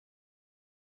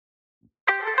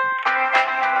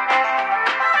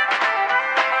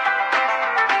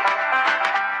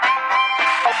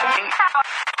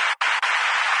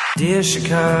Dear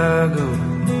Chicago.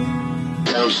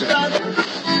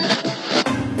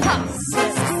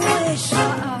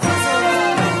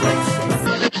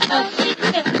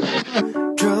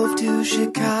 Drove to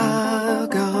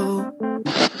Chicago.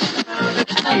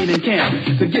 In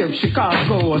camp to give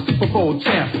Chicago a Super Bowl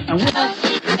champ.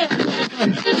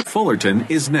 Fullerton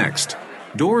is next.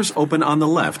 Doors open on the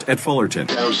left at Fullerton.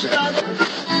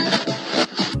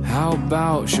 How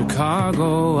about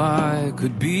Chicago? I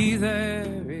could be there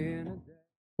in a day.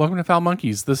 Welcome to Foul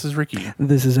Monkeys. This is Ricky.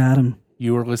 This is Adam.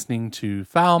 You are listening to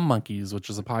Foul Monkeys, which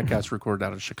is a podcast recorded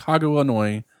out of Chicago,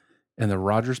 Illinois, in the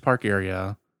Rogers Park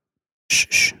area.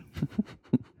 Shh.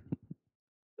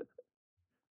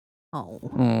 Oh.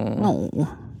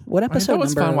 What episode that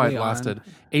was number fun while are we it on? lasted.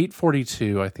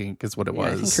 8:42, I think, is what it Yeah,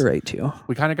 I was. think you're right, too.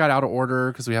 We kind of got out of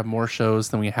order because we have more shows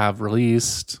than we have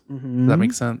released. Mm-hmm. Does that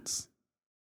make sense?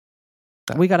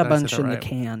 We got a Did I say bunch that in the right?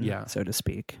 can, Yeah. so to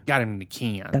speak. Got him in the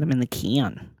can. Got them in the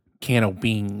can. Can of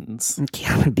beans.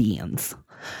 Can of beans.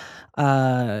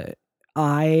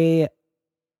 I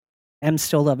am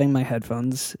still loving my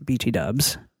headphones, BT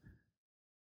Dubs.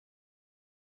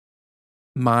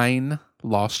 Mine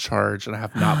lost charge, and I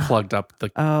have not plugged up the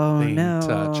Oh, thing no.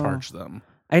 to charge them.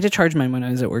 I had to charge mine when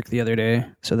I was at work the other day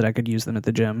so that I could use them at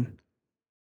the gym.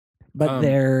 But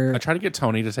they're... I tried to get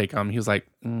Tony to take them. He was like,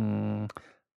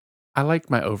 I like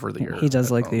my over-the-ear. He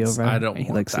does like the headphones. over. I don't He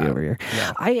want likes that. the over ear.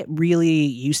 Yeah. I really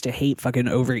used to hate fucking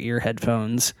over ear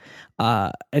headphones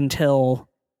until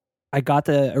I got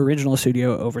the original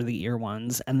Studio over the ear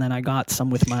ones, and then I got some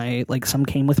with my some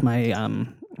came with my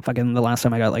fucking the last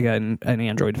time I got like an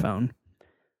Android phone.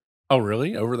 Oh,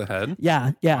 really? Over the head?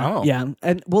 Yeah, Wow.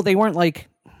 and well, they weren't like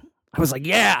I was like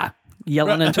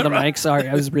yelling into the mic. Sorry,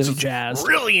 I was really jazzed.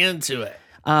 Really into it.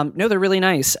 No, they're really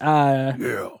nice. Yeah.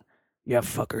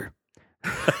 Fucker.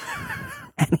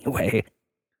 Anyway.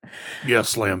 Yeah,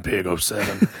 Slam Pig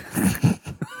 07.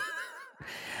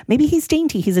 Maybe he's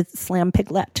dainty. He's a slam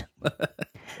piglet.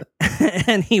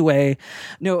 Anyway,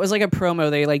 no, it was like a promo.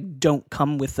 They don't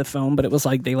come with the phone, but it was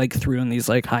like they threw in these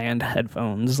high-end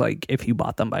headphones if you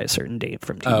bought them by a certain date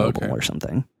from T-Mobile or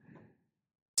something.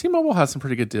 T-Mobile has some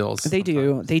pretty good deals. They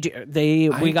do.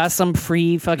 We got some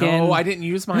free fucking... No, I didn't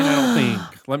use mine, I don't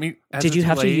think. Let me... Did you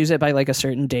have to use it by a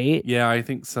certain date? Yeah, I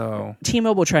think so.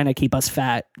 T-Mobile trying to keep us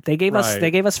fat. They gave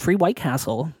us free White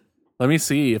Castle. Let me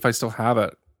see if I still have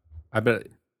it. I bet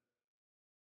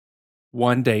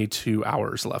 1 day, 2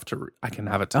 hours left I can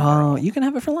have it tomorrow. Oh, you can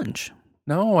have it for lunch.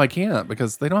 No, I can't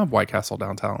because they don't have White Castle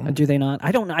downtown. Do they not?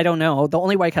 I don't know. The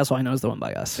only White Castle I know is the one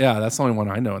by us. Yeah, that's the only one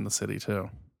I know in the city too.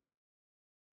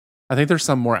 I think there's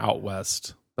some more out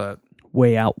west, but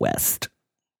way out west.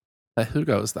 Who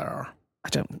goes there? I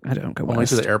don't go Only west.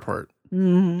 to the airport.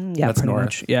 Yeah, That's pretty north.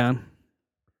 much. Yeah.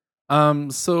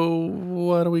 So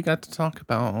what do we got to talk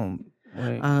about?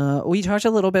 We talked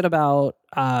a little bit about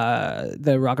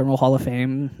the Rock and Roll Hall of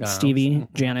Fame, Yeah. Stevie,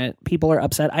 Janet. People are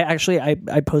upset. I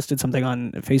posted something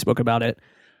on Facebook about it.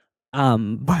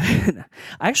 But I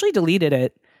actually deleted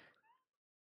it.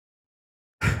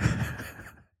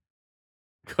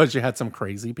 Because you had some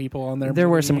crazy people on there. There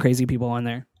were maybe? some crazy people on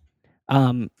there.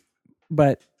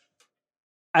 But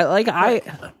I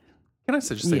Can I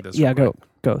just say this? Yeah, real quick?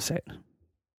 go say it.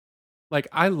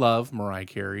 I love Mariah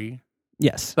Carey,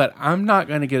 Yes. but I'm not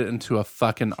going to get into a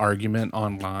fucking argument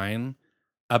online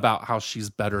about how she's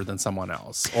better than someone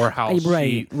else or how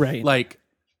Right.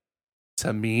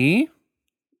 To me,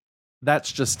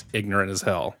 that's just ignorant as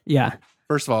hell. Yeah.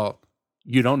 First of all,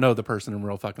 you don't know the person in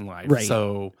real fucking life. Right.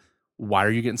 So why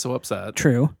are you getting so upset?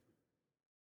 True.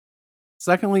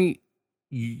 Secondly,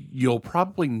 you'll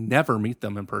probably never meet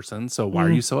them in person. So why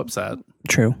are you so upset?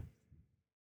 True.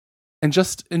 And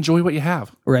just enjoy what you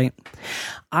have. Right.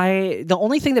 The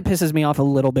only thing that pisses me off a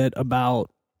little bit about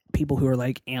people who are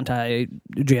anti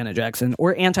Janet Jackson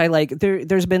or anti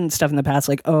there's been stuff in the past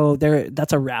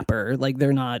that's a rapper,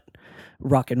 they're not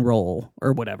rock and roll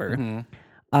or whatever.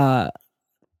 Mm-hmm.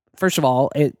 First of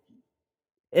all,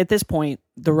 at this point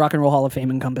the Rock and Roll Hall of Fame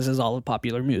encompasses all of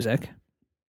popular music.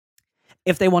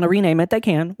 If they want to rename it, they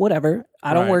can. Whatever.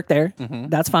 I don't work there. Mm-hmm.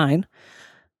 That's fine.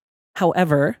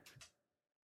 However,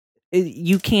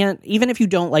 you can't, even if you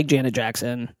don't like Janet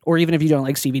Jackson or even if you don't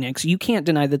like Stevie Nicks, you can't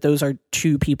deny that those are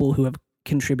two people who have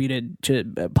contributed to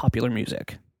popular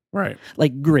music. Right.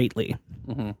 Greatly.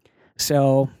 Mm-hmm.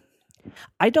 So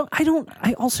I don't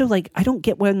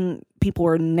get when people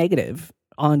are negative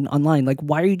online.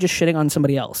 Why are you just shitting on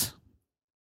somebody else?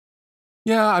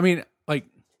 Yeah. I mean,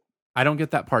 I don't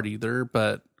get that part either,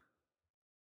 but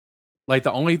the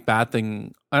only bad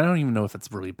thing, I don't even know if it's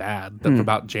really bad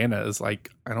about Janet is I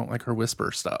don't like her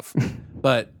whisper stuff,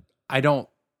 but I don't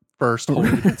first hold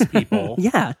it against people.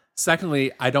 Yeah.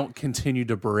 Secondly, I don't continue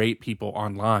to berate people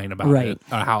online about Right. it,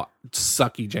 how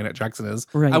sucky Janet Jackson is.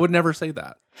 Right. I would never say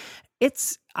that.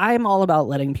 I'm all about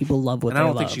letting people love what And they I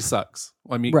love. don't think she sucks.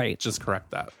 Let me Right. just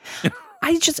correct that.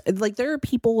 I just like there are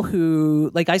people who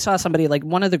like I saw somebody like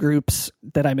one of the groups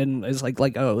that I'm in is like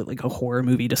a horror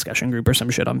movie discussion group or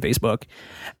some shit on Facebook,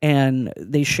 and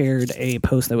they shared a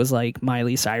post that was like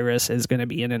Miley Cyrus is going to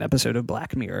be in an episode of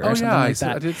Black Mirror or something like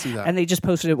that. I did see that. And they just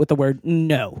posted it with the word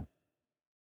no.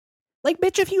 Like,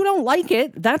 bitch, if you don't like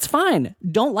it, that's fine.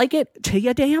 Don't like it to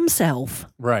your damn self.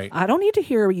 Right. I don't need to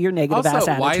hear your negative ass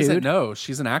Also, attitude. why is it no?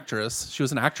 She's an actress. She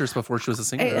was an actress before she was a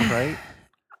singer, right?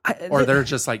 Or they're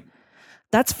just like,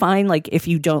 that's fine. Like, if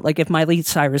you don't like, if Miley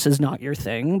Cyrus is not your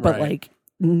thing, but Right. like,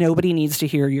 nobody needs to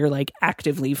hear you're like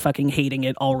actively fucking hating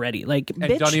it already. Like, and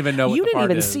bitch, don't even know what you the didn't part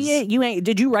even is. see it. You ain't.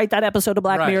 Did you write that episode of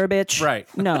Black Right. Mirror, bitch? Right.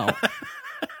 No.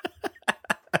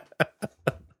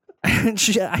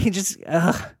 I just.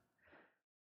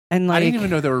 And like, I didn't even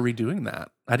know they were redoing that.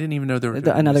 I didn't even know they were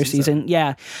doing another a new season.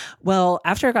 Yeah. Well,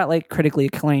 after it got like critically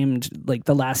acclaimed, like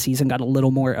the last season got a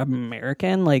little more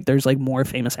American. Like there's like more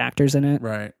famous actors in it.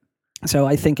 Right. So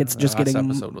I think it's The just last getting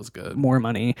episode was good. more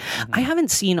money. I haven't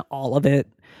seen all of it,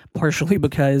 partially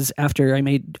because after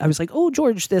I was like, oh,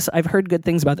 George, I've heard good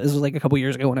things about this. This was like a couple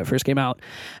years ago when it first came out.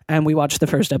 And we watched the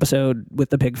first episode with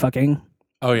the pig fucking.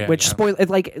 Oh yeah. Which yeah. spoil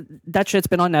like that shit's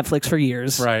been on Netflix for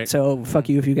years. Right. So fuck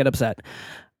you if you get upset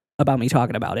about me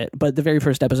talking about it. But the very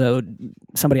first episode,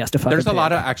 somebody has to fuck. There's a pig.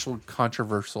 lot of actual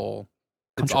controversial.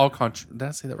 It's all did I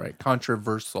say that right?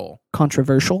 Controversial.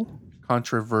 Controversial.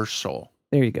 Controversial.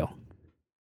 There you go.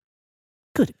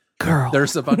 Good girl.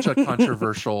 There's a bunch of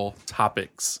controversial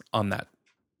topics on that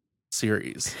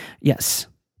series. Yes.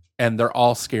 And they're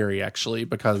all scary actually,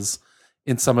 because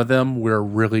in some of them we're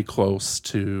really close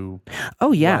to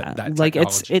Oh yeah. what that Like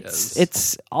technology is.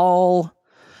 it's all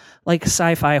like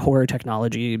sci-fi horror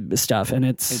technology stuff, and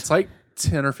it's like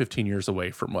 10 or 15 years away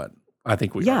from what I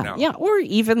think we are now. Yeah, or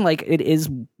even like it is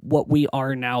what we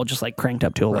are now, just like cranked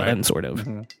up to 11, Right. sort of.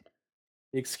 Mhm.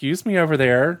 Excuse me over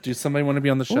there. Do somebody want to be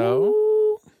on the show?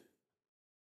 Ooh,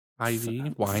 Ivy,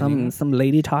 whining. some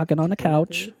lady talking on a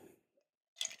couch.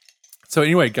 So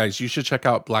anyway, guys, you should check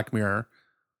out Black Mirror.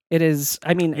 It is.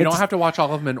 I mean, You don't have to watch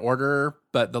all of them in order,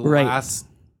 but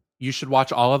you should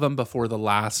watch all of them before the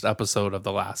last episode of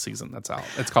the last season that's out.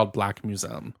 It's called Black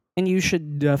Museum. and you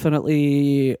should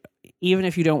definitely, even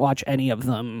if you don't watch any of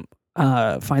them,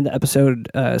 find the episode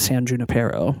San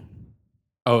Junipero.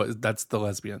 Oh, that's the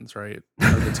lesbians, right? Or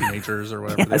the teenagers or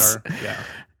whatever Yes. they are. Yeah.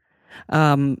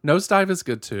 Um, Nosedive is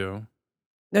good too.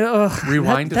 ugh,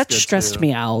 Rewind that is good stressed too.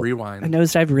 me out. Rewind.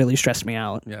 Nosedive really stressed me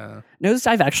out. Yeah.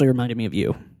 Nosedive actually reminded me of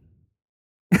you.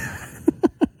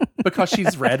 Because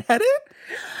she's redheaded?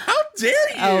 How dare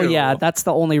you? Oh yeah, that's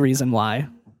the only reason why.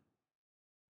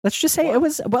 Let's just say it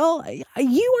was. Well,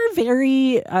 you are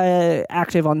very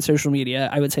active on social media.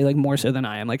 I would say like more so than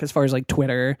I am. Like as far as like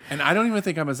Twitter, And I don't even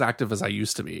think I'm as active as I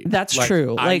used to be. that's Like,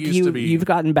 true. I Like used to be, you've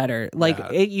gotten better. Like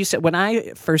Yeah. it used to, when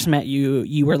I first met you,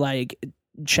 you were like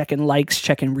checking likes,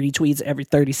 checking retweets every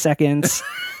 30 seconds.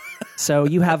 So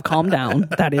you have calmed down.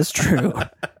 That is true.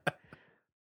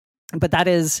 But that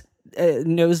is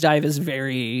Nosedive is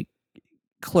very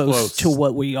close to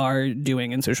what we are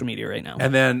doing in social media right now.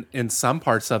 And then in some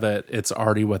parts of it, it's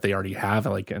already what they already have,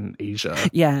 like in Asia.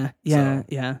 Yeah.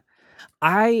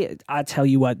 I tell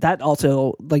you what, that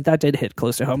also like that did hit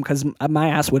close to home because my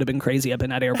ass would have been crazy up in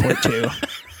that airport too.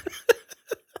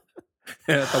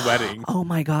 At the wedding. Oh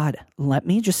my god! Let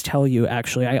me just tell you.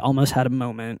 Actually, I almost had a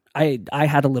moment. I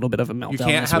had a little bit of a meltdown. You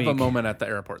can't this have week. a moment at the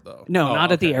airport, though. No, Oh,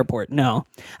 not at the okay. airport. No,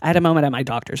 I had a moment at my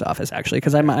doctor's office actually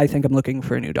because I think I'm looking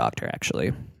for a new doctor.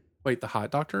 Actually, Wait, the hot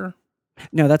doctor?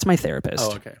 no, that's my therapist.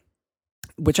 Oh, okay.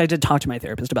 Which I did talk to my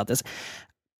therapist about this.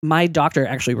 My doctor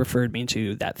actually referred me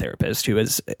to that therapist who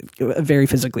is very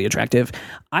physically attractive.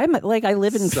 I'm like, I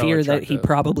live in So fear that he attractive.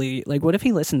 probably like, what if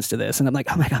he listens to this? And I'm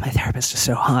like, oh my God, my therapist is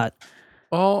so hot.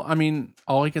 Well, I mean,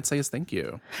 all I could say is thank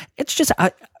you. It's just,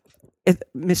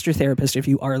 Mr. Therapist, if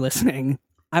you are listening,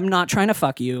 I'm not trying to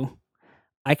fuck you.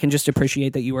 I can just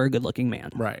appreciate that you are a good looking man.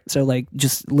 Right. So like,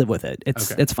 just live with it.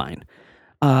 It's Okay. it's fine.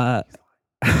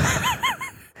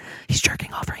 He's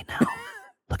jerking off right now,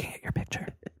 looking at your picture.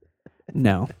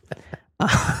 No.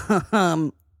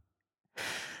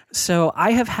 So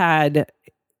I have had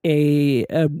a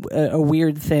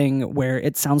weird thing where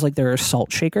it sounds like there are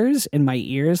salt shakers in my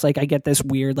ears. Like I get this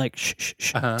weird like shh, shh,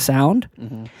 shh sound,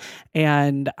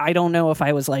 and I don't know if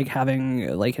I was like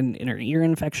having like an inner ear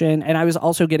infection, and I was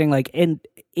also getting like, and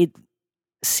it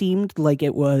seemed like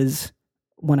it was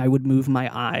when I would move my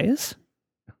eyes.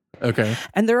 Okay.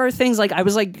 And there are things like I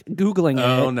was like Googling it.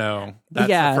 Oh no. That's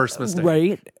the first mistake.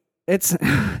 Right. It's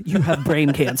you have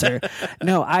brain cancer.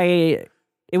 No, it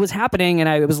was happening and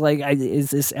I was like,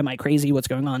 am I crazy? What's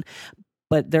going on?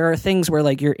 But there are things where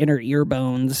like your inner ear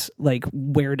bones like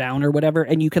wear down or whatever,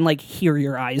 and you can like hear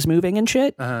your eyes moving and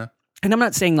shit. Uh-huh. And I'm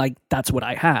not saying like that's what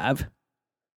I have.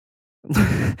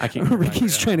 I can't.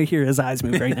 Ricky's trying to hear his eyes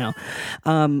move right now.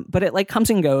 But it like comes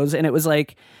and goes, and it was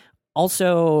like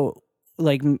also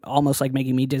like almost like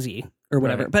making me dizzy or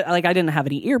whatever. Right. But like I didn't have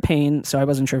any ear pain, so I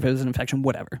wasn't sure if it was an infection,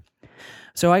 whatever.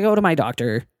 So I go to my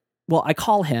doctor. Well, I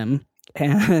call him,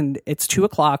 and it's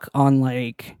 2:00 on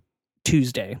like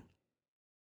Tuesday.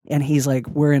 And he's like,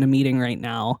 we're in a meeting right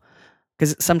now.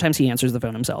 Because sometimes he answers the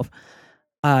phone himself.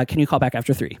 Can you call back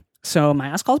after 3? So my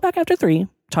ass calls back after 3,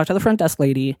 talk to the front desk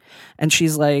lady, and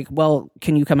she's like, well,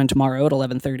 can you come in tomorrow at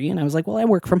 11:30? And I was like, well, I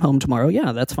work from home tomorrow.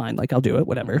 Yeah, that's fine. Like, I'll do it,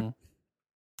 whatever. Mm-hmm.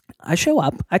 I show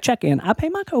up, I check in, I pay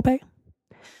my copay.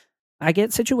 I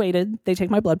get situated. They take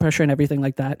my blood pressure and everything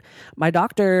like that. My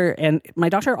doctor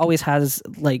always has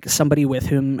like somebody with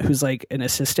him who's like an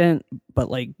assistant,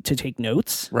 but like to take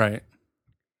notes. Right.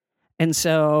 And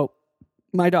so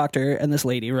my doctor and this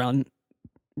lady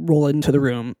roll into the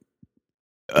room.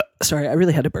 Sorry, I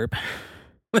really had to burp.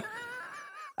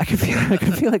 I could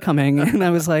feel it coming, and I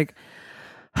was like,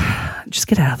 just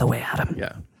get out of the way, Adam.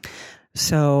 Yeah.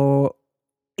 So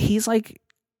he's like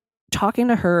talking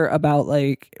to her about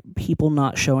like people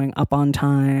not showing up on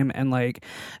time and like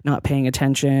not paying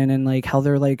attention and like how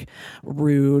they're like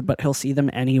rude, but he'll see them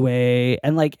anyway.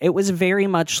 And like it was very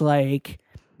much like,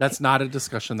 that's not a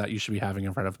discussion that you should be having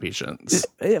in front of patients.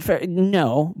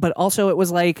 No, but also it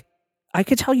was like, I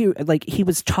could tell you, like, he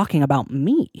was talking about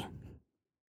me.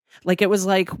 Like, it was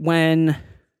like when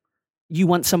you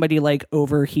want somebody, like,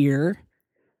 over here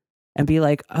and be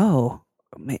like, oh,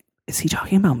 is he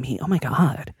talking about me? Oh, my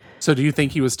God. So do you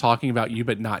think he was talking about you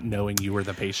but not knowing you were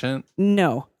the patient?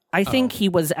 No. I think he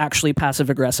was actually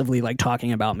passive-aggressively, like,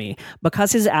 talking about me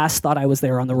because his ass thought I was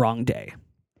there on the wrong day.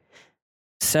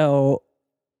 So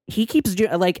he keeps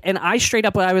doing, like, and I straight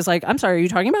up, I was like, I'm sorry, are you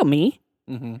talking about me?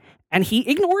 Mm-hmm. And he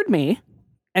ignored me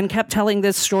and kept telling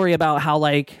this story about how,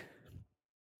 like,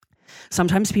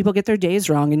 sometimes people get their days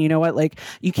wrong, and you know what? Like,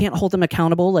 you can't hold them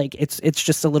accountable. Like, it's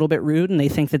just a little bit rude, and they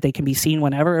think that they can be seen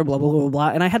whenever, blah, blah, blah, blah.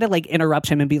 And I had to, like, interrupt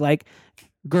him and be like,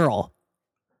 girl,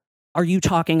 are you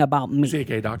talking about me? Is he a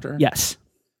gay doctor? Yes.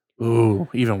 Ooh,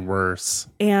 even worse.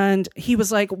 And he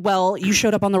was like, well, you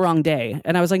showed up on the wrong day.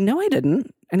 And I was like, no, I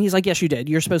didn't. And he's like, yes, you did.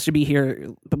 You're supposed to be here,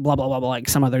 blah, blah, blah, blah, like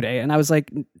some other day. And I was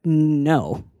like,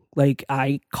 no. Like,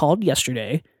 I called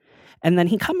yesterday, and then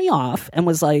he cut me off and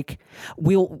was like,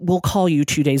 we'll call you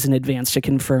 2 days in advance to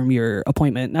confirm your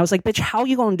appointment. And I was like, bitch, how are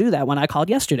you going to do that when I called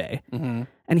yesterday? Mm-hmm.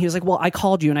 And he was like, well, I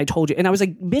called you and I told you. And I was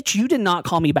like, bitch, you did not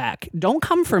call me back. Don't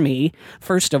come for me.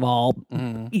 First of all,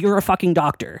 You're a fucking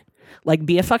doctor. Like,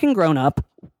 be a fucking grown up.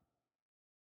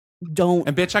 Don't.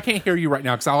 And bitch, I can't hear you right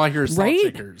now because all I hear is salt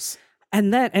shakers.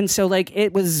 And so like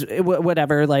it was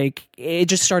whatever, like it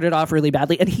just started off really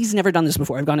badly, and he's never done this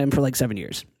before. I've gone to him for like 7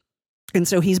 years. And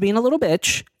so he's being a little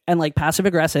bitch and like passive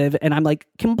aggressive, and I'm like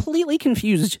completely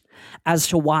confused as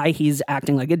to why he's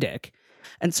acting like a dick.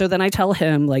 And so then I tell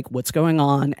him like what's going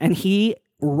on, and he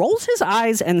rolls his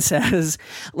eyes and says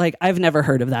like, I've never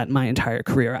heard of that in my entire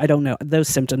career. I don't know those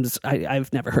symptoms.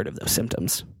 I've never heard of those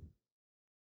symptoms.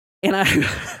 And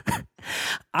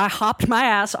I hopped my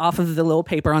ass off of the little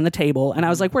paper on the table, and I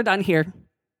was like, we're done here.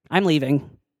 I'm leaving.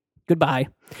 Goodbye.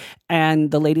 And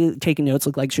the lady taking notes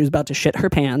looked like she was about to shit her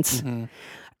pants. Mm-hmm.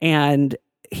 And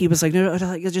he was like, no,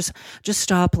 just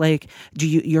stop. Like,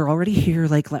 you're already here.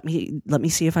 Like, let me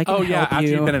see if I can help you. After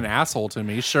you've been an asshole to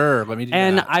me. Sure. Let me do that.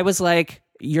 And I was like,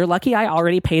 you're lucky I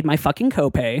already paid my fucking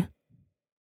copay.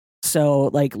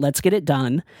 So like, let's get it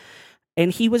done. And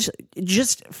he was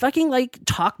just fucking like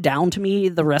talked down to me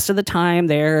the rest of the time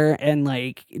there, and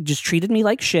like just treated me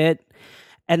like shit.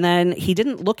 And then he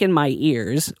didn't look in my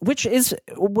ears, which is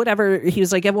whatever. He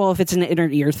was like, yeah, well, if it's an inner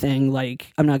ear thing,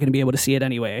 like I'm not going to be able to see it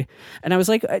anyway. And I was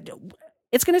like,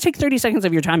 it's going to take 30 seconds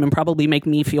of your time and probably make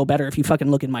me feel better if you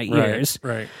fucking look in my ears.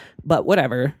 Right. But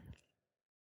whatever.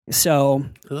 So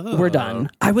we're done.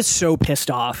 I was so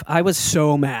pissed off. I was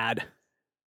so mad.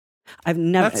 I've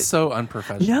never. That's so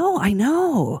unprofessional. No, I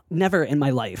know. Never in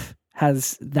my life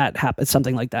has that happened.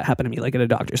 Something like that happened to me, like at a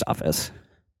doctor's office.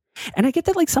 And I get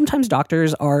that, like, sometimes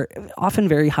doctors are often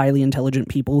very highly intelligent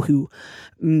people who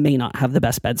may not have the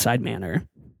best bedside manner.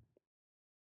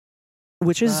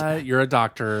 Which is you're a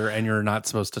doctor and you're not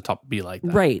supposed to be like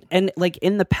that, right? And like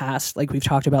in the past, like we've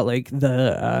talked about, like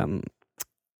the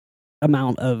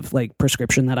amount of like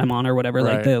prescription that I'm on or whatever,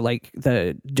 Right. like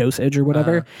the dosage or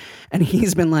whatever. And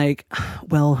he's been like,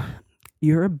 well,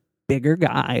 you're a bigger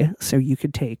guy, so you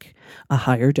could take a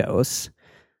higher dose,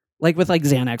 like with like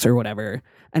Xanax or whatever.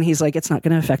 And he's like, it's not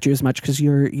going to affect you as much because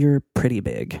you're pretty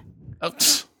big. Oh,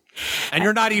 and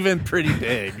you're not even pretty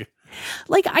big.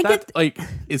 Like I get, Like,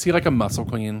 is he like a muscle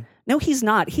queen? no, he's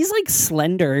not. He's like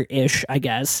slender-ish, I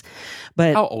guess.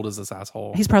 But How old is this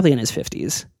asshole? he's probably in his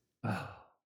 50s.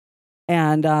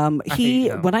 And hate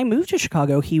him. when I moved to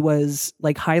Chicago, he was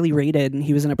like highly rated, and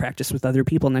he was in a practice with other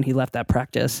people, and then he left that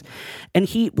practice. And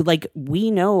he, like, we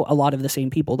know a lot of the same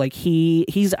people. Like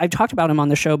I've talked about him on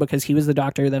the show because he was the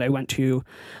doctor that I went to.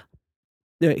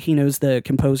 He knows the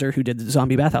composer who did the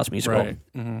Zombie Bathhouse musical. Right.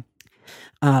 Mm-hmm.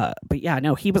 But yeah,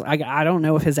 no, he was. I don't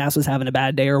know if his ass was having a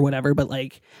bad day or whatever, but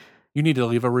like, You need to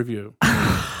leave a review.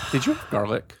 Did you have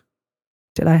garlic?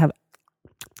 did I have?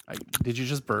 Did you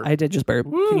just burp? I did just burp.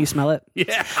 Woo. Can you smell it?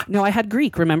 Yeah. No, I had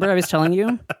Greek. Remember, I was telling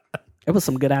you, it was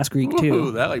some good ass Greek too.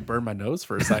 Ooh, that like burned my nose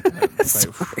for a second. It's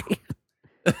like,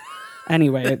 Sorry.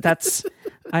 Anyway,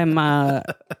 I'm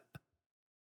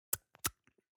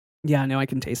yeah, no, I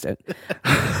can taste it.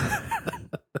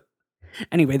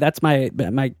 Anyway, that's my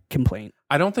complaint.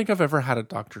 I don't think I've ever had a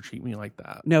doctor treat me like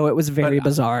that. No, it was very But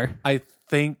bizarre. I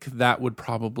think that would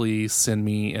probably send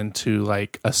me into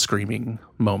like a screaming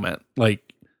moment. Like,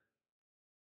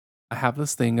 I have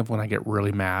this thing of when I get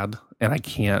really mad and I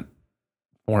can't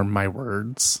form my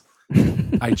words,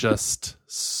 I just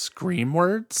scream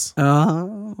words.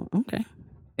 Oh, okay.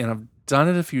 And I've done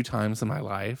it a few times in my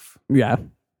life. Yeah.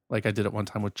 Like I did it one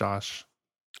time with Josh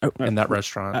Oh, in that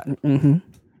restaurant. mm-hmm.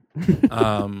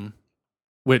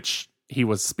 Which he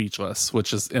was speechless,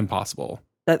 which is impossible.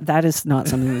 That is not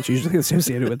something that's usually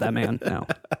associated with that man. No.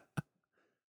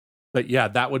 But yeah,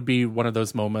 that would be one of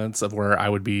those moments of where I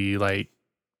would be like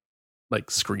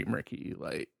scream Ricky,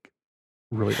 like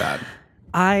really bad.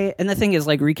 And the thing is,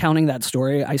 like, recounting that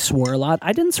story, I swore a lot.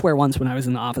 I didn't swear once when I was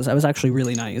in the office. I was actually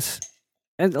really nice.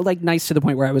 And like nice to the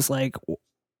point where I was like,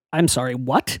 I'm sorry,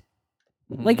 what?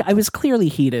 Mm-hmm. Like, I was clearly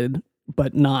heated,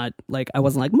 but not like, I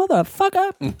wasn't like,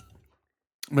 motherfucker.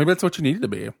 Maybe that's what you needed to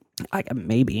be.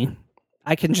 Maybe.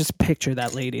 I can just picture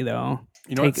that lady though.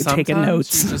 You know, taking sometimes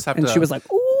notes. you just have and to- she was like,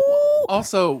 ooh.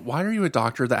 Also, why are you a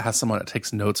doctor that has someone that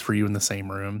takes notes for you in the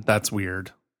same room? That's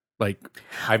weird. Like,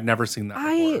 I've never seen that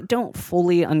I before. don't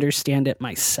fully understand it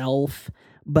myself,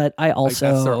 but I Like,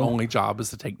 also that's their only job is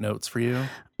to take notes for you.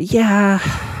 Yeah,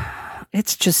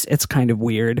 it's kind of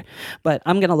weird, but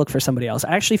I'm going to look for somebody else.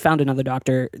 I actually found another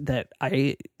doctor that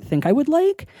I think I would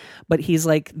like, but he's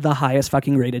like the highest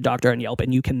fucking rated doctor on Yelp,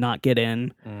 and you cannot get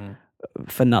in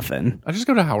for nothing. I just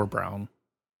go to Howard Brown.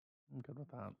 I'm good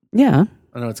with that. Yeah,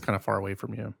 I know it's kind of far away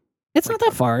from you. it's not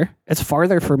that far. It's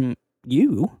farther from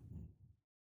you.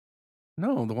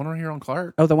 No, the one right here on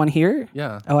Clark. Oh, the one here?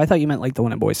 Yeah. Oh, I thought you meant like the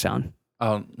one in Boys Town.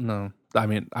 Oh, no. I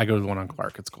mean, I go to the one on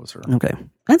Clark. It's closer. Okay,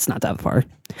 that's not that far.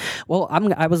 Well,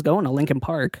 I was going to Lincoln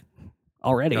Park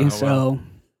already, Oh, so well.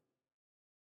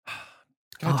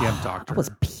 Goddamn Oh, doctor. I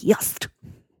was pissed.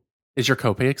 Is your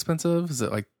copay expensive? Is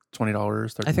it like $20?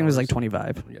 $30? I think it was like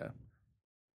 25, Yeah.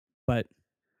 but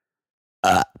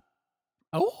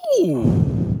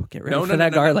Oh. get ready for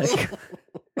that garlic.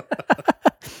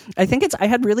 I think I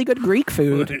had really good Greek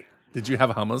food. Did you have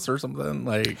hummus or something?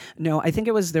 Like, No, I think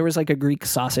there was like a Greek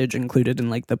sausage included in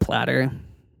like the platter.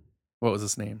 what was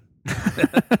his name?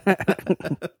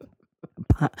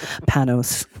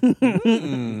 Panos.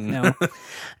 No,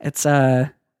 it's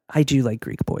I do like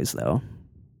Greek boys though.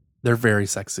 They're very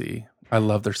sexy. I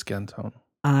love their skin tone.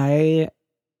 I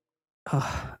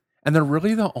And they're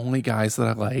really the only guys that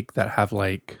I like that have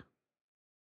like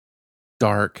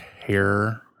dark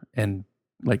hair and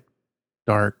like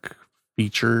dark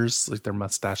features, like their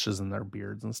mustaches and their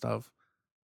beards and stuff.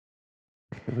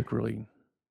 They look really.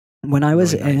 when I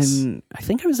was Really nice. I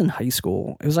think I was in high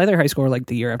school. It was either high school or like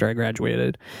the year after I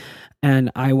graduated.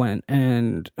 And I went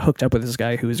and hooked up with this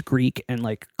guy who was Greek and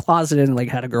like closeted and like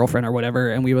had a girlfriend or whatever.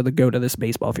 And we would go to this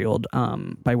baseball field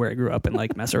by where I grew up and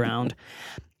like mess around.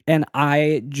 And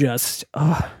I just,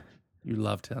 You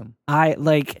loved him. I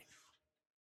like,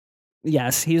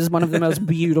 yes, he's one of the most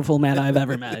beautiful men I've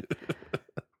ever met.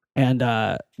 And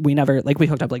we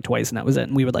hooked up like twice and that was it.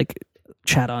 And we would like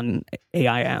chat on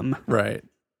AIM. Right.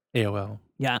 AOL.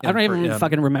 Yeah, I M don't for even M.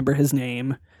 fucking remember his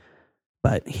name,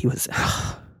 but he was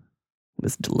it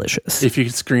was delicious. If you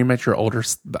could scream at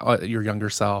your younger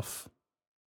self,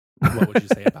 what would you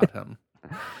say about him?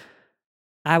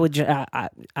 I would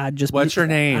I'd just What's your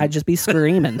name? I'd just be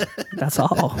screaming. That's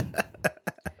all.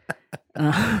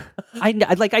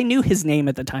 I knew his name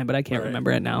at the time, but I can't Right.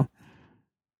 remember it now.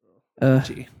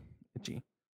 Gee, Itchy.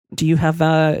 Do you have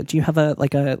a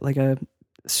like a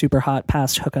super hot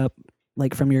past hookup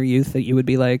like from your youth that you would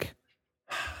be like?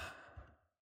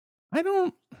 I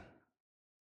don't.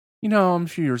 I'm a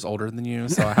few years older than you,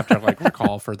 so I have to like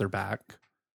recall further back.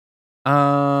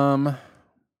 I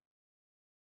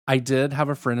did have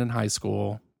a friend in high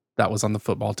school that was on the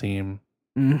football team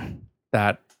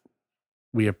that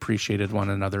we appreciated one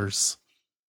another's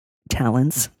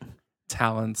talents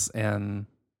and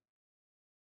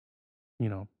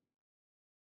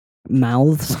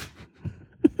mouths.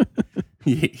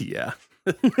 Yeah.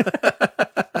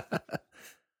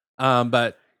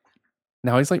 But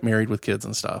now he's like married with kids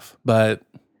and stuff, but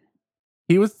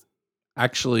he was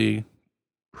actually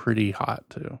pretty hot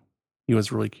too. He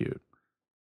was really cute,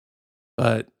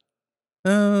 but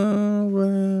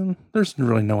there's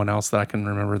really no one else that I can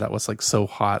remember that was like so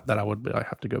hot that I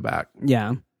have to go back.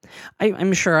 Yeah.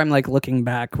 I'm sure I'm like looking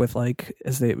back with like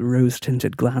as the rose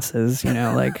tinted glasses,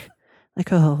 like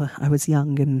oh, I was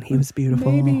young and he was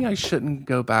beautiful. Maybe I shouldn't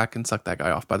go back and suck that guy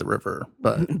off by the river,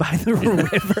 but by the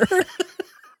river.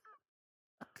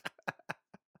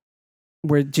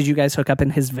 Where did you guys hook up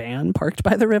in his van parked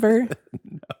by the river?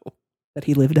 No. That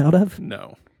he lived out of?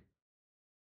 No.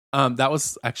 That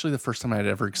was actually the first time I had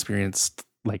ever experienced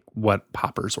like what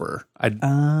poppers were. I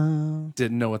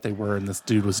didn't know what they were, and this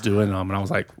dude was doing them, and I was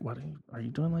like, "What are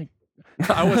you doing?" Like,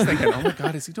 I was thinking, "Oh my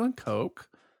god, is he doing coke?"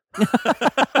 I'm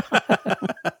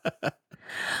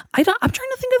trying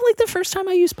to think of like the first time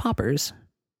I used poppers.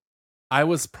 I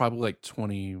was probably like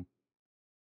 20 or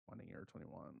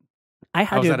 21. I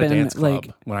had to have at a been dance club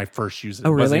like when I first used it.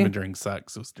 Oh, It wasn't really? even during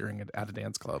sex. It was at a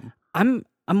dance club. I'm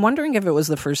wondering if it was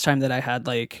the first time that I had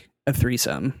like a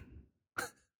threesome.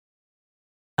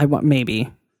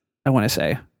 Maybe. I want to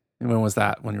say. And when was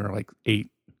that? When you were like 8?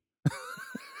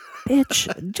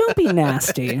 Bitch, don't be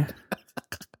nasty.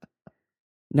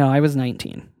 No, I was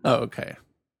 19. Oh, okay.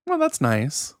 Well, that's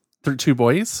nice. 2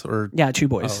 boys or? Yeah, 2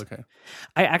 boys. Oh, okay.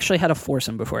 I actually had a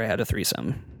foursome before I had a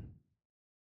threesome.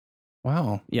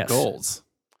 Wow. Yes. Goals.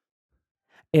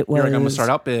 It was. You're like, I'm gonna start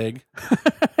out big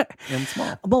and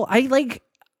small. Well, I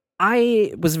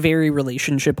was very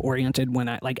relationship oriented when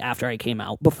after I came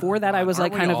out. Before that, I was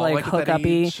like kind of like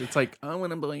hook-uppy. It's like, I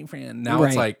want a boyfriend. Now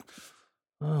it's Right. like,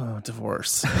 oh,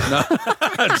 divorce. No,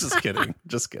 just kidding.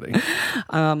 Just kidding.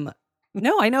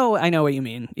 No, I know what you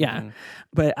mean. Yeah,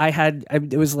 but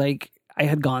it was like I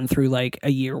had gone through like a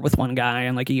year with one guy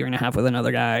and like a year and a half with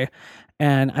another guy,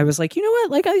 and I was like, you know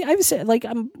what? Like I've said, like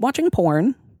I'm watching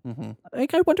porn. Mm-hmm.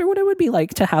 Like I wonder what it would be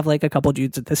like to have like a couple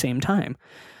dudes at the same time.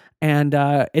 And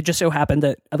it just so happened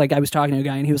that like I was talking to a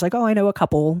guy and he was like, oh, I know a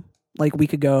couple, like we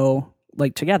could go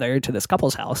like together to this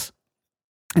couple's house.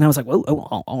 And I was like, whoa,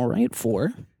 all right,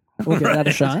 4. We'll give that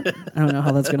a shot. I don't know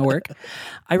how that's going to work.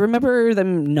 I remember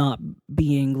them not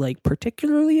being like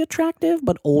particularly attractive,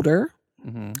 but older.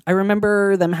 Mm-hmm. I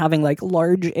remember them having like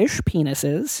large-ish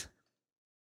penises.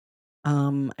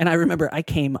 And I remember I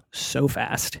came so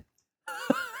fast.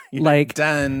 Like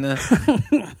done.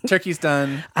 Turkey's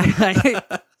done.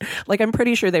 I'm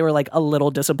pretty sure they were like a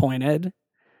little disappointed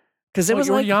because it was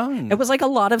you were like young. It was like a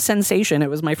lot of sensation. It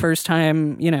was my first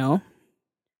time,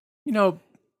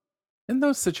 in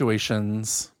those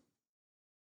situations,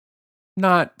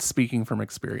 not speaking from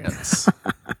experience,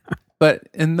 but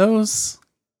in those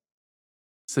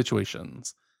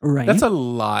situations, right? that's a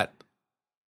lot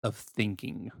of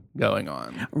thinking going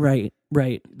on. Right.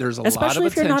 There's a Especially lot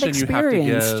of if you're not attention you have to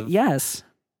experienced. give. Yes.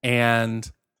 And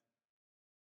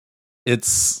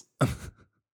it's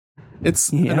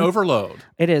Yeah. an overload.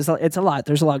 It is. It's a lot.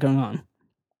 There's a lot going on.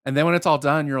 And then when it's all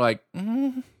done, you're like,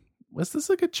 was this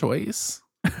a good choice?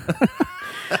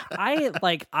 I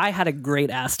had a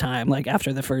great ass time. Like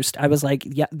after the first, I was like,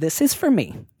 yeah, this is for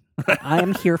me. I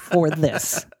am here for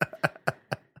this.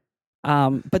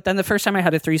 But then the first time I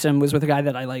had a threesome was with a guy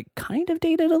that I like kind of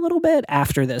dated a little bit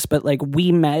after this, but like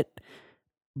we met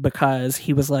because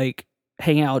he was like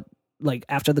hanging out like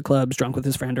after the clubs drunk with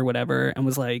his friend or whatever and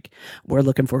was like, we're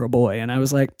looking for a boy. And I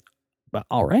was like, well,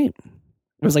 all right.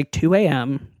 It was like 2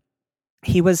 a.m.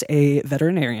 He was a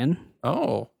veterinarian.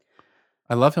 Oh,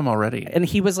 I love him already. And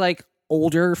he was like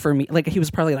older for me. Like he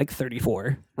was probably like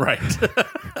 34. Right.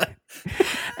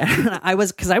 And I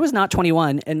was not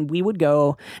 21 and we would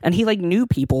go and he like knew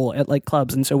people at like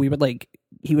clubs. And so we would like,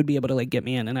 he would be able to like get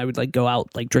me in and I would like go out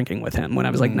like drinking with him when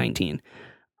I was like 19.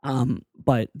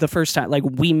 But the first time like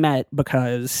we met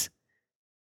because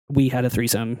we had a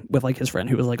threesome with like his friend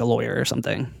who was like a lawyer or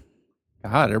something.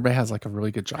 God, everybody has like a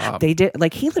really good job. They did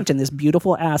like he lived in this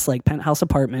beautiful ass like penthouse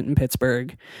apartment in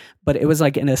Pittsburgh, but it was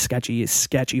like in a sketchy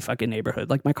fucking neighborhood.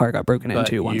 Like my car got broken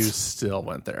into You once. still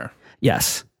went there.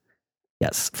 Yes.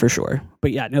 Yes, for sure.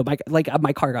 But yeah, no,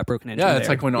 my car got broken into. Yeah, it's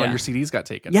there. like when all Yeah. your CDs got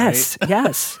taken. Yes, right?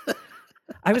 yes.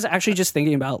 I was actually just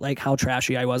thinking about like how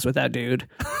trashy I was with that dude.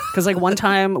 Because like one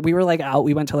time we were like out,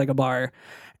 we went to like a bar,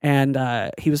 and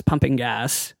he was pumping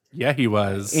gas, Yeah, he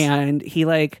was. and he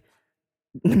like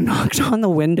knocked on the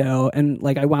window, and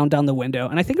like I wound down the window,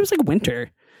 and I think it was like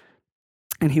winter.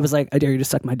 And he was like, "I dare you to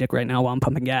suck my dick right now while I'm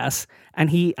pumping gas." And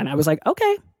I was like,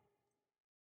 "Okay,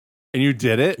 And you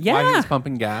did it? While he Yeah. was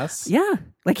pumping gas? yeah."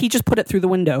 Like he just put it through the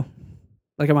window.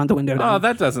 Like I wound the window down. Oh,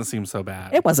 that doesn't seem so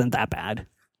bad. It wasn't that bad.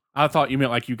 I thought you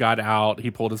meant like you got out, he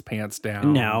pulled his pants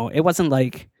down. No, it wasn't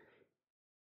like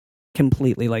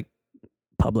completely like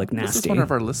public nasty. This is one of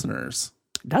our listeners.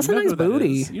 That's You a know nice who that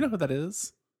booty. is. You know who that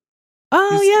is?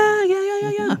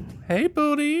 Oh yeah. Hey,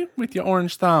 booty, with your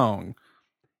orange thong.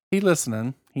 He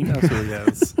listening. He knows who he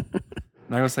is. I'm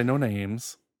not going to say no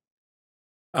names.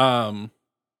 Yeah,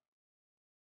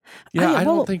 I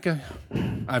don't think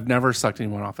I've never sucked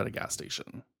anyone off at a gas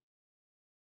station.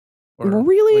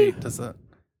 Really? Wait, does that?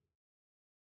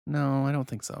 No, I don't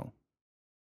think so.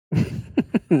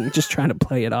 Just trying to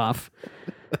play it off.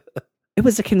 It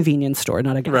was a convenience store,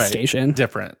 not a gas station.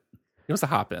 Different. It was a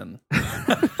hop in.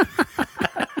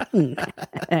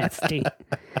 Nasty.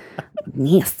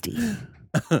 Nasty.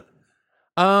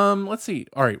 Let's see.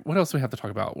 All right, what else do we have to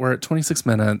talk about? We're at 26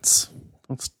 minutes.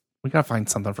 We gotta find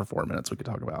something for 4 minutes we could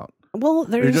talk about. Well,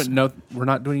 there's We're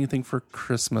not doing anything for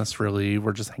Christmas really.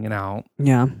 We're just hanging out.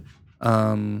 yeah.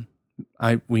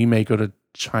 We may go to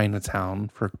Chinatown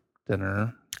for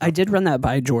dinner. I did run that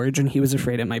by George, and he was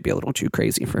afraid it might be a little too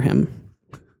crazy for him.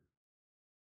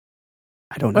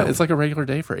 I don't know. But it's like a regular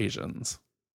day for Asians.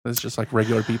 It's just like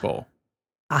regular people.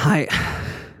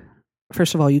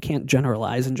 First of all, you can't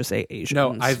generalize and just say Asians.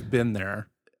 No, I've been there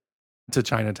to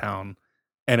Chinatown,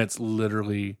 and it's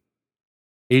literally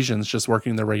Asians just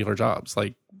working their regular jobs.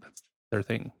 Like that's their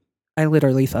thing. I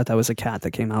literally thought that was a cat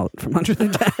that came out from under the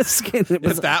desk. And it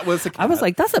was, If that was a cat. I was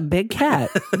like, that's a big cat.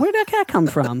 Where'd that cat come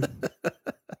from?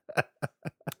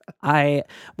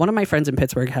 One of my friends in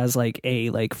Pittsburgh has like a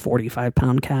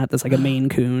 45-pound cat that's like a Maine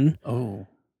Coon. Oh,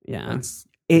 Yeah. that's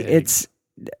It's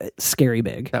scary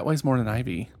big. that weighs more than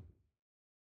Ivy.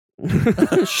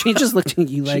 She just looked at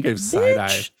you like, She gave side eye.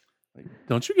 "Bitch." Like,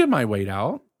 don't you give my weight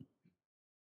out?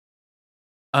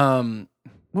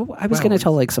 Well, I was Wow, going to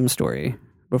tell like some story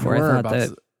before I thought that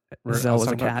Zell was a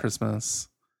talking about cat. Christmas.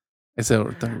 I said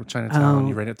Chinatown. Oh.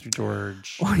 You ran it through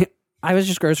George. Well, I was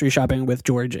just grocery shopping with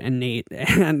George and Nate,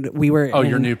 and we were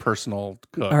Your in new personal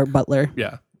cook. our butler.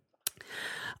 Yeah.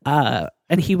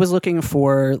 And he was looking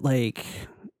for like,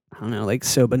 I don't know, like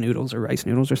soba noodles or rice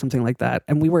noodles or something like that.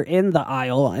 And we were in the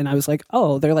aisle, and I was like,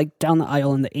 oh, they're like down the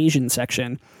aisle in the Asian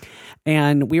section.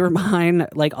 And we were behind,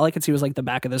 like, all I could see was like the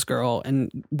back of this girl, and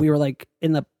we were like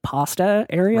in the pasta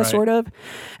area, Right. sort of.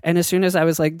 And as soon as I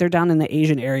was like, they're down in the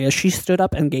Asian area, she stood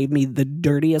up and gave me the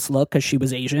dirtiest look because she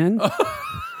was Asian.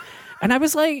 And I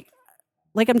was like,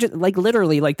 I'm just like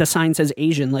literally, like the sign says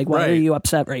Asian. Like, why are Right. you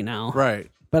upset right now? Right.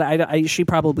 But she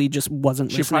probably just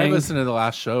wasn't She listening. probably listened to the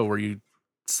last show where you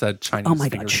said Chinese. Oh my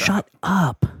finger God, trap. shut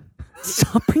up.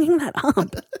 Stop bringing that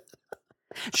up.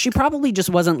 She probably just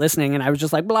wasn't listening, and I was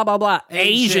just like, blah, blah, blah,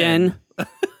 Asian.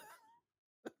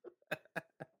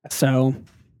 So.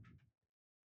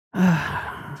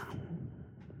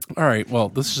 All right. Well,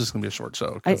 this is just going to be a short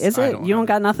show. 'cause Is I it? You don't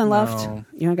got nothing left? No.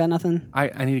 You don't got nothing?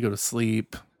 I need to go to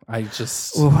sleep. I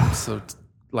just Oof. I'm so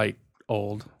like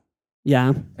old,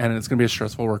 Yeah. and it's going to be a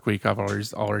stressful work week. I've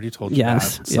already told you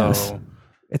Yes, that. So yes.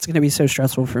 It's going to be so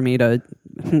stressful for me to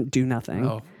do nothing.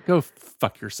 oh, go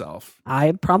fuck yourself.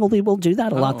 I probably will do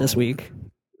that a lot this Oh. week.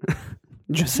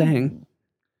 Just saying.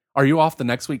 Are you off the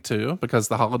next week too? Because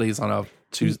the holiday's on a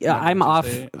Tuesday. Yeah, I'm off.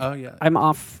 Tuesday. Oh yeah. I'm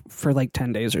off for like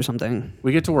 10 days or something.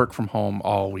 We get to work from home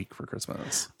all week for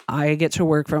Christmas. I get to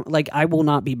work from, like, I will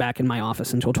not be back in my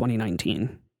office until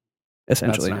 2019,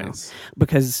 essentially. That's now. nice.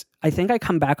 Because I think I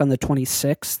come back on the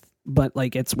 26th, but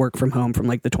like it's work from home from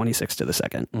like the 26th to the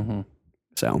 2nd. Mm-hmm.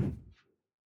 So,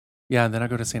 Yeah, and then I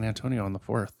go to San Antonio on the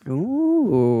 4th.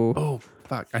 ooh. Oh,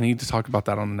 fuck. I need to talk about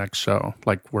that on the next show,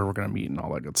 like where we're going to meet and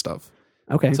all that good stuff.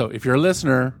 Okay. So if you're a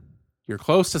listener, you're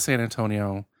close to San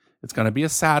Antonio, it's going to be a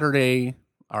Saturday.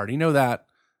 I already know that.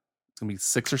 It's going to be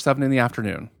 6 or 7 in the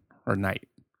afternoon or night.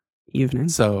 Evening.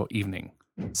 So evening.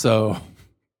 So,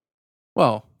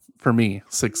 well, for me,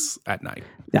 6 at night.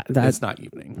 Yeah, It's not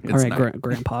evening. It's all right, night.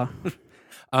 Grandpa.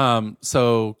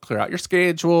 So clear out your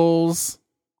schedules.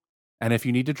 And if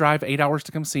you need to drive 8 hours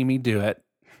to come see me, do it.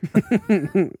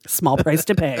 Small price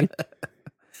to pay.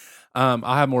 I'll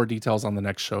have more details on the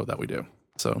next show that we do.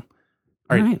 So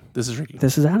All right. right. This is Ricky.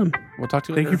 This is Adam. We'll talk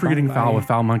to you Thank later. you for getting Bye. foul with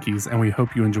Foul Monkeys, and we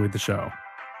hope you enjoyed the show.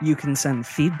 You can send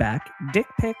feedback, dick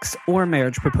pics, or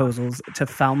marriage proposals to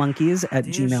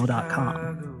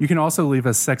foulmonkeys@gmail.com. You can also leave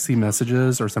us sexy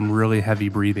messages or some really heavy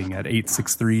breathing at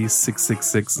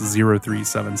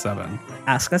 863-666-0377.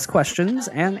 Ask us questions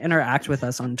and interact with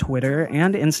us on Twitter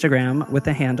and Instagram with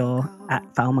the handle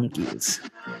 @foulmonkeys.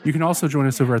 You can also join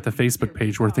us over at the Facebook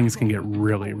page where things can get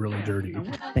really, really dirty.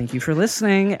 Thank you for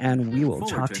listening, and we will talk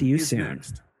Fullerton to you is soon.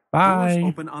 next. Bye.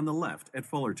 Doors open on the left at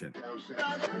Fullerton.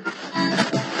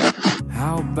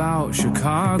 How about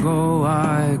Chicago?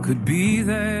 I could be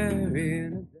there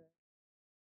in